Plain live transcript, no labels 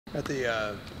At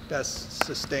the best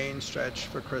sustained stretch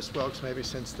for Chris Wilkes maybe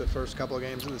since the first couple of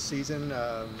games of the season.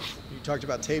 You talked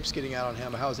about tapes getting out on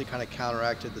him. How has he kind of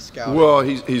counteracted the scouting? Well,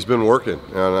 he's been working,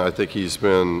 and I think he's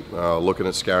been looking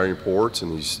at scouting reports,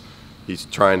 and he's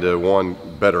trying to, one,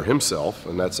 better himself,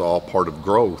 and that's all part of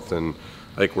growth. And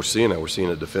I think we're seeing that. We're seeing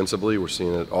it defensively. We're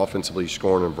seeing it offensively,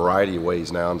 scoring in a variety of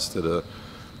ways now instead of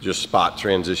just spot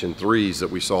transition threes that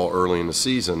we saw early in the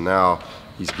season. Now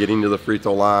he's getting to the free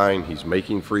throw line. He's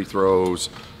making free throws.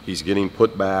 He's getting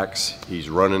putbacks. He's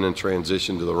running in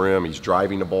transition to the rim. He's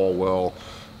driving the ball well.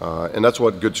 And that's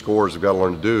what good scorers have got to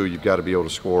learn to do. You've got to be able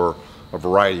to score a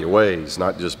variety of ways,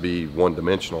 not just be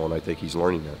one-dimensional, and I think he's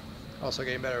learning that. Also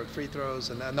getting better with free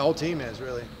throws, and the whole team is,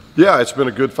 really. Yeah, it's been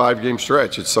a good 5-game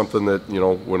stretch. It's something that,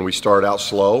 when we started out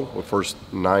slow, the first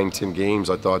 9-10 games,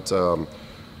 I thought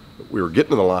we were getting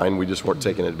to the line, we just weren't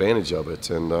taking advantage of it.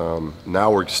 And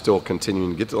now we're still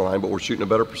continuing to get to the line, but we're shooting a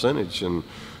better percentage. And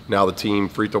now the team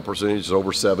free throw percentage is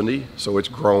over 70, so it's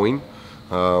growing.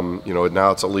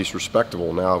 Now it's at least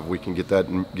respectable. Now if we can get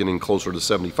that getting closer to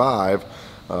 75,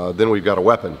 then we've got a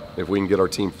weapon. If we can get our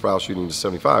team foul shooting to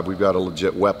 75, we've got a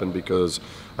legit weapon, because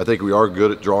I think we are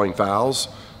good at drawing fouls,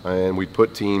 and we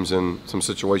put teams in some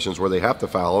situations where they have to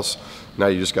foul us. Now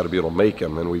you just got to be able to make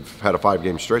them, and we've had a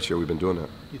 5-game stretch here. We've been doing that.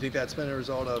 You think that's been a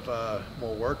result of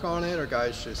more work on it, or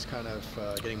guys just kind of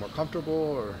getting more comfortable?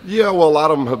 Or? Yeah, well, a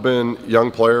lot of them have been young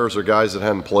players or guys that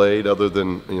hadn't played, other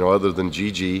than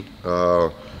Gigi.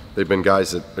 They've been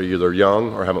guys that are either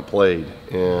young or haven't played,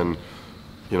 and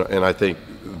I think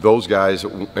those guys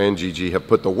and Gigi have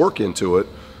put the work into it,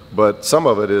 but some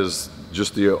of it is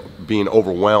just being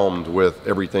overwhelmed with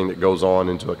everything that goes on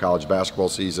into a college basketball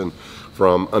season,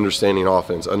 from understanding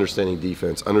offense, understanding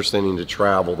defense, understanding the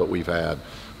travel that we've had.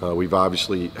 We've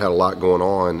obviously had a lot going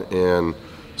on, and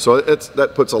so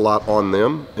that puts a lot on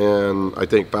them, and I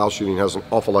think foul shooting has an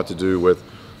awful lot to do with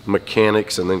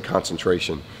mechanics and then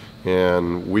concentration.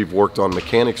 And we've worked on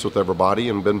mechanics with everybody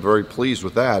and been very pleased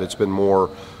with that. It's been more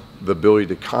the ability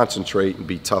to concentrate and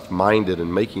be tough-minded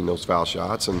in making those foul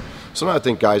shots. And so now I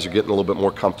think guys are getting a little bit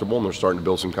more comfortable, and they're starting to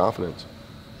build some confidence.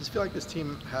 Does it feel like this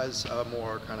team has a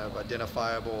more kind of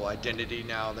identifiable identity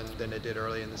now than it did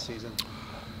early in the season?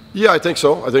 Yeah, I think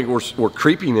so. I think we're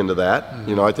creeping into that.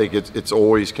 Mm-hmm. I think it's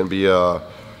always can be a,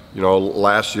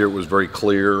 last year it was very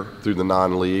clear through the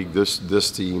non-league.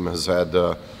 This team has had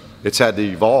it's had to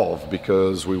evolve,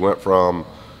 because we went from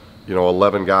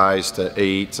 11 guys to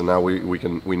 8, and now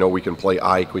we know we can play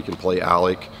Ike, we can play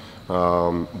Alec,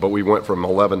 but we went from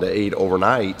 11 to 8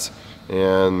 overnight,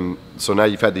 and so now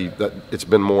it's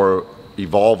been more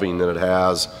evolving than it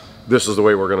has. This is the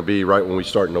way we're going to be right when we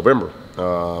start in November,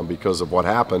 because of what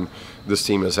happened. This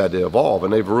team has had to evolve,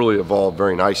 and they've really evolved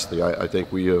very nicely. I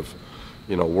think we have,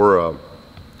 we're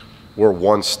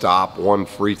one stop, one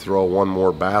free throw, one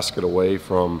more basket away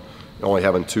from only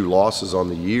having 2 losses on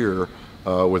the year,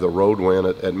 with a road win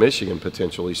at Michigan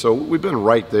potentially. So we've been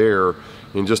right there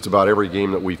in just about every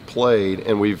game that we've played,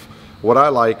 and what I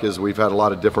like is we've had a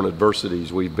lot of different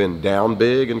adversities. We've been down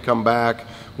big and come back.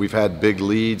 We've had big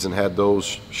leads and had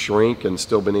those shrink and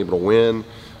still been able to win.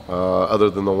 Other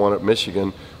than the one at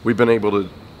Michigan, we've been able to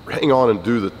hang on and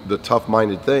do the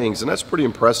tough-minded things, and that's pretty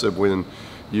impressive when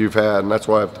you've had, and that's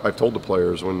why I've told the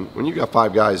players, when you got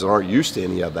 5 guys that aren't used to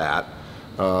any of that,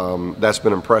 that's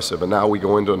been impressive. And now we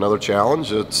go into another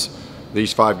challenge.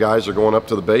 These 5 guys are going up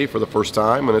to the Bay for the first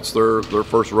time, and it's their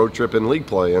first road trip in league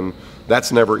play, and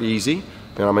that's never easy,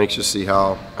 and I'm anxious to see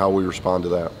how we respond to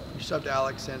that. You subbed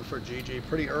Alex in for Gigi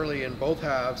pretty early in both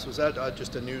halves. Was that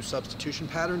just a new substitution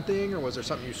pattern thing, or was there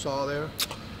something you saw there?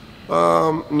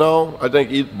 No, I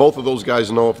think both of those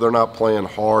guys know if they're not playing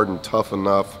hard and tough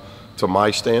enough to my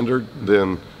standard,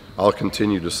 then I'll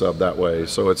continue to sub that way.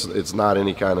 So it's not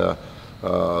any kind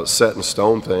of set in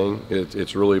stone thing.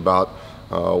 It's really about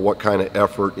what kind of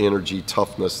effort, energy,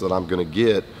 toughness that I'm going to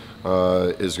get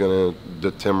is going to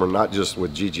determine, not just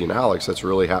with Gigi and Alex, that's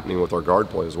really happening with our guard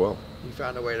play as well. You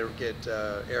found a way to get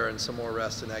Aaron some more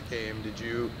rest in that game.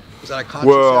 Was that a conscious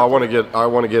Well, effort? I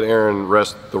want to get Aaron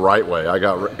rest the right way. I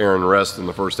got Aaron rest in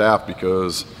the first half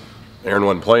because Aaron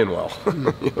wasn't playing well.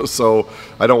 So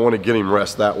I don't want to get him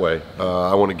rest that way.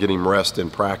 I want to get him rest in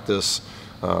practice.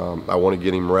 I want to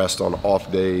get him rest on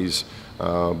off days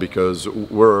because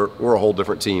we're a whole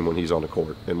different team when he's on the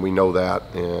court, and we know that.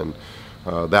 And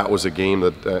that was a game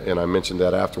that, and I mentioned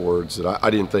that afterwards, that I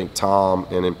didn't think Tom,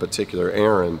 and in particular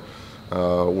Aaron,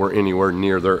 were anywhere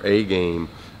near their A game,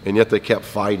 and yet they kept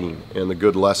fighting. And the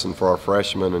good lesson for our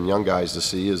freshmen and young guys to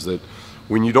see is that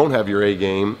when you don't have your A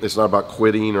game, it's not about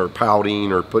quitting or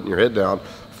pouting or putting your head down.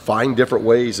 Find different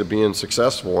ways of being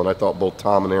successful, and I thought both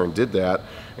Tom and Aaron did that.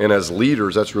 And as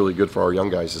leaders, that's really good for our young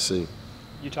guys to see.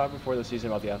 You talked before the season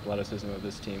about the athleticism of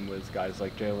this team with guys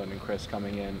like Jalen and Chris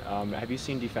coming in. Have you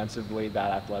seen defensively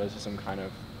that athleticism kind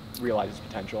of realize its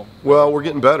potential? Well, we're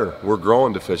getting better. We're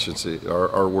growing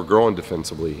or we're growing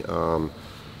defensively.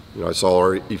 I saw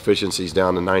our efficiencies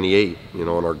down to 98, and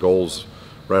our goals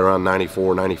right around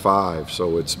 94, 95.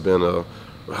 So it's been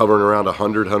hovering around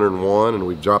 100, 101, and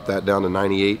we've dropped that down to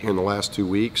 98 in the last 2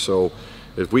 weeks. So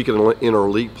if we can enter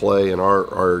league play and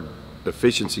our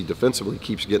efficiency defensively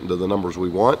keeps getting to the numbers we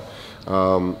want,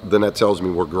 then that tells me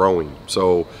we're growing.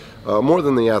 So more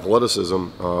than the athleticism,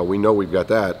 we know we've got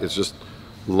that. It's just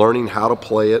learning how to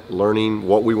play it, learning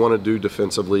what we want to do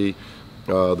defensively,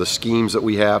 the schemes that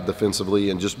we have defensively,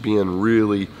 and just being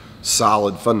really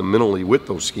solid fundamentally with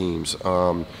those schemes.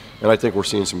 And I think we're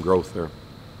seeing some growth there.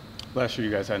 Last year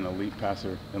you guys had an elite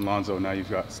passer in Lonzo. Now you've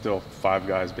got still 5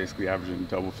 guys basically averaging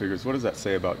double figures. What does that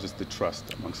say about just the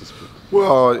trust amongst this group?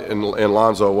 Well, and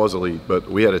Lonzo was elite, but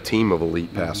we had a team of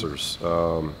elite passers. We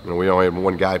only had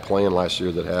one guy playing last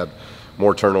year that had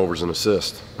more turnovers than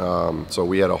assists. So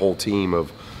we had a whole team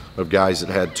of guys that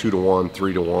had 2-to-1,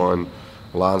 3-to-1.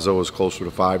 Lonzo was closer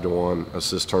to 5-to-1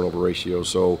 assist turnover ratio.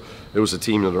 So it was a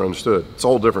team that understood. It's a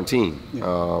whole different team.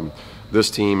 Yeah. This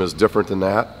team is different than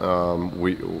that.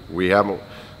 We haven't.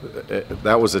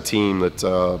 That was a team that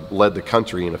led the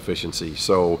country in efficiency.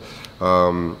 So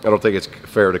I don't think it's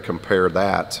fair to compare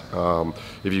that.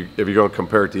 If you're going to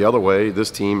compare it the other way,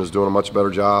 this team is doing a much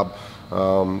better job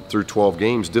through 12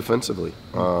 games defensively.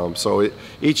 So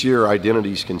each year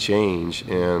identities can change,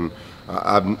 and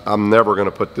I'm never going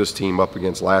to put this team up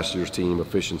against last year's team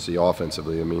efficiency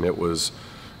offensively. I mean,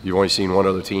 you've only seen one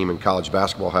other team in college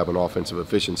basketball have an offensive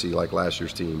efficiency like last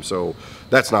year's team. So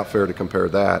that's not fair to compare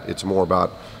that. It's more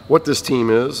about what this team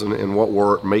is and what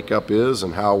our makeup is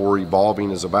and how we're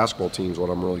evolving as a basketball team is what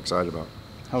I'm really excited about.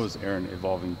 How is Aaron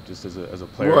evolving just as a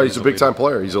player? Well, he's a big-time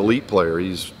player. He's an elite player.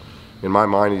 In my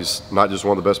mind, he's not just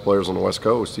one of the best players on the West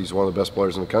Coast. He's one of the best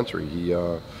players in the country.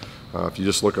 If you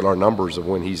just look at our numbers of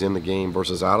when he's in the game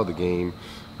versus out of the game,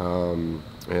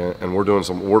 and we're doing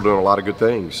a lot of good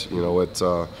things.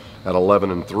 At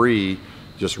 11-3,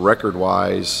 just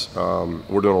record-wise,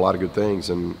 we're doing a lot of good things,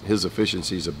 and his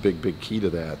efficiency is a big key to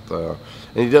that.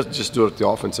 And he doesn't just do it at the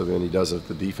offensive end; he does it at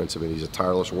the defensive end. He's a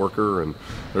tireless worker, and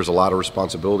there's a lot of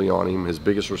responsibility on him. His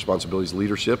biggest responsibility is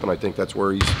leadership, and I think that's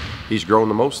where he's grown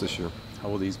the most this year. How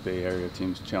will these Bay Area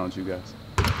teams challenge you guys?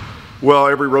 Well,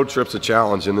 every road trip's a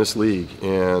challenge in this league,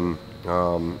 and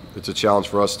it's a challenge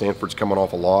for us. Stanford's coming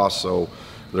off a loss, so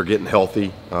they're getting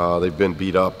healthy. They've been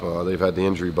beat up. They've had the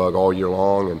injury bug all year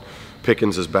long, and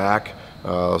Pickens is back.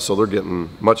 So they're getting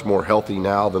much more healthy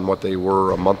now than what they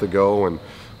were a month ago, and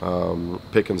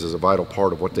Pickens is a vital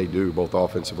part of what they do, both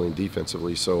offensively and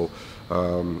defensively. So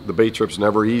the Bay trip's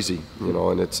never easy,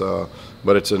 and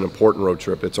but it's an important road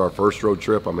trip. It's our first road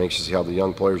trip. I'm anxious to see how the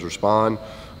young players respond.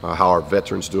 How our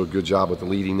veterans do a good job with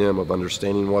leading them, of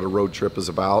understanding what a road trip is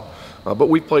about. But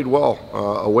we played well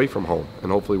away from home,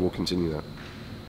 and hopefully we'll continue that.